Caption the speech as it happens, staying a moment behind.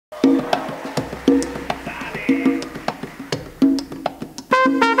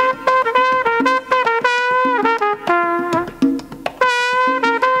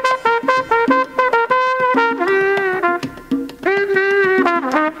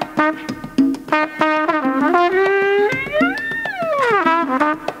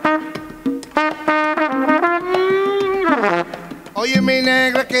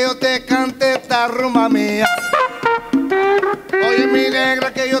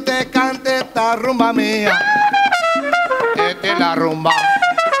yo te cante esta rumba mía. Esta es la rumba.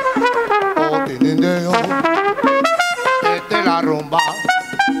 Oh, tinindeo. Esta es la rumba.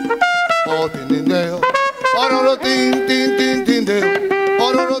 Oh, tinindeo. Ororo tin tin tin tindeo.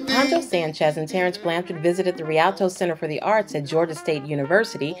 Poncho Sanchez and Terence Blanchard visited the Rialto Center for the Arts at Georgia State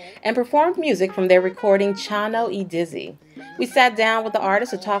University and performed music from their recording Chano y Dizzy. We sat down with the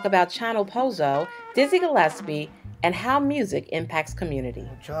artists to talk about Chano Pozo, Dizzy Gillespie, and how music impacts community.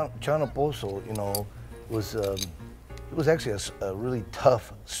 Chano Pozo, you know, was actually a really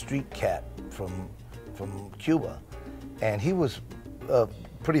tough street cat from Cuba, and he was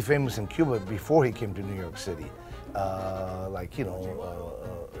pretty famous in Cuba before he came to New York City. Like, you know,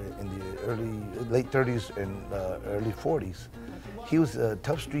 in the late 30s and early 40s. He was a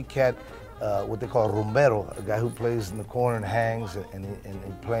tough street cat, what they call a rumbero, a guy who plays in the corner and hangs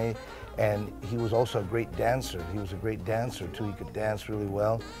and play. And he was also a great dancer. He was a great dancer too. He could dance really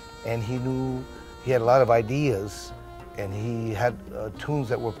well. And he had a lot of ideas, and he had tunes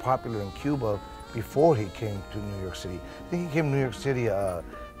that were popular in Cuba before he came to New York City. I think he came to New York City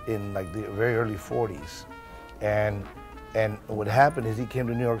in like the very early 40s. And what happened is he came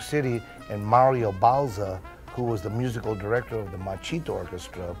to New York City, and Mario Balza, who was the musical director of the Machito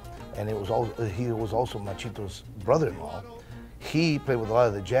Orchestra, and he was also Machito's brother-in-law. He played with a lot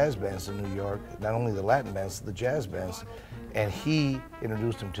of the jazz bands in New York, not only the Latin bands, the jazz bands, and he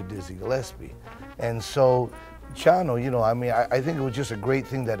introduced him to Dizzy Gillespie. And so Chano, you know, I mean, I think it was just a great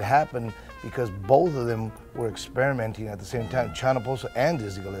thing that happened because both of them were experimenting at the same time, Chano Pozo and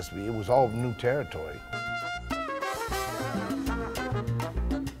Dizzy Gillespie. It was all new territory.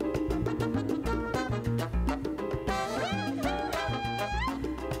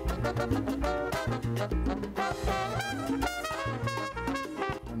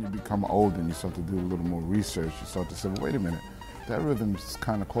 When you become older and you start to do a little more research, you start to say, well, wait a minute, that rhythm's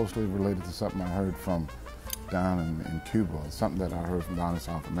kind of closely related to something I heard from down in Cuba, something that I heard from down in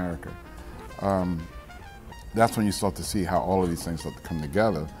South America. That's when you start to see how all of these things start to come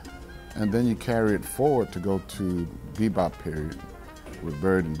together. And then you carry it forward to go to bebop period with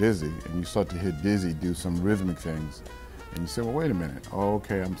Bird and Dizzy, and you start to hear Dizzy do some rhythmic things. And you say, well, wait a minute, oh,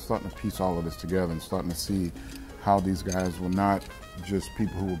 okay, I'm starting to piece all of this together and starting to see how these guys were not just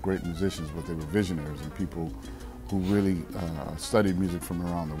people who were great musicians, but they were visionaries and people who really studied music from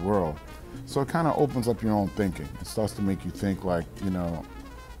around the world. So it kind of opens up your own thinking. It starts to make you think like, you know,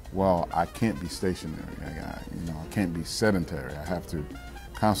 well, I can't be stationary. I can't be sedentary. I have to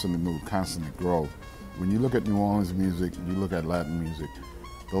constantly move, constantly grow. When you look at New Orleans music, you look at Latin music,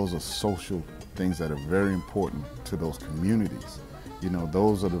 those are social things that are very important to those communities. You know,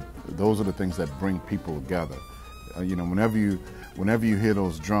 those are the things that bring people together. You know, whenever you hear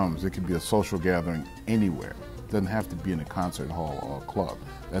those drums, it could be a social gathering anywhere. It doesn't have to be in a concert hall or a club.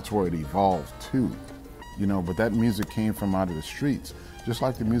 That's where it evolved to. You know, but that music came from out of the streets, just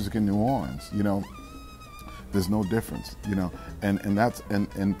like the music in New Orleans. You know, there's no difference. You know,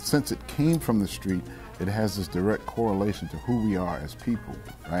 and since it came from the street, it has this direct correlation to who we are as people,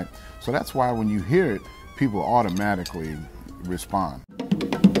 right? So that's why when you hear it, people automatically respond.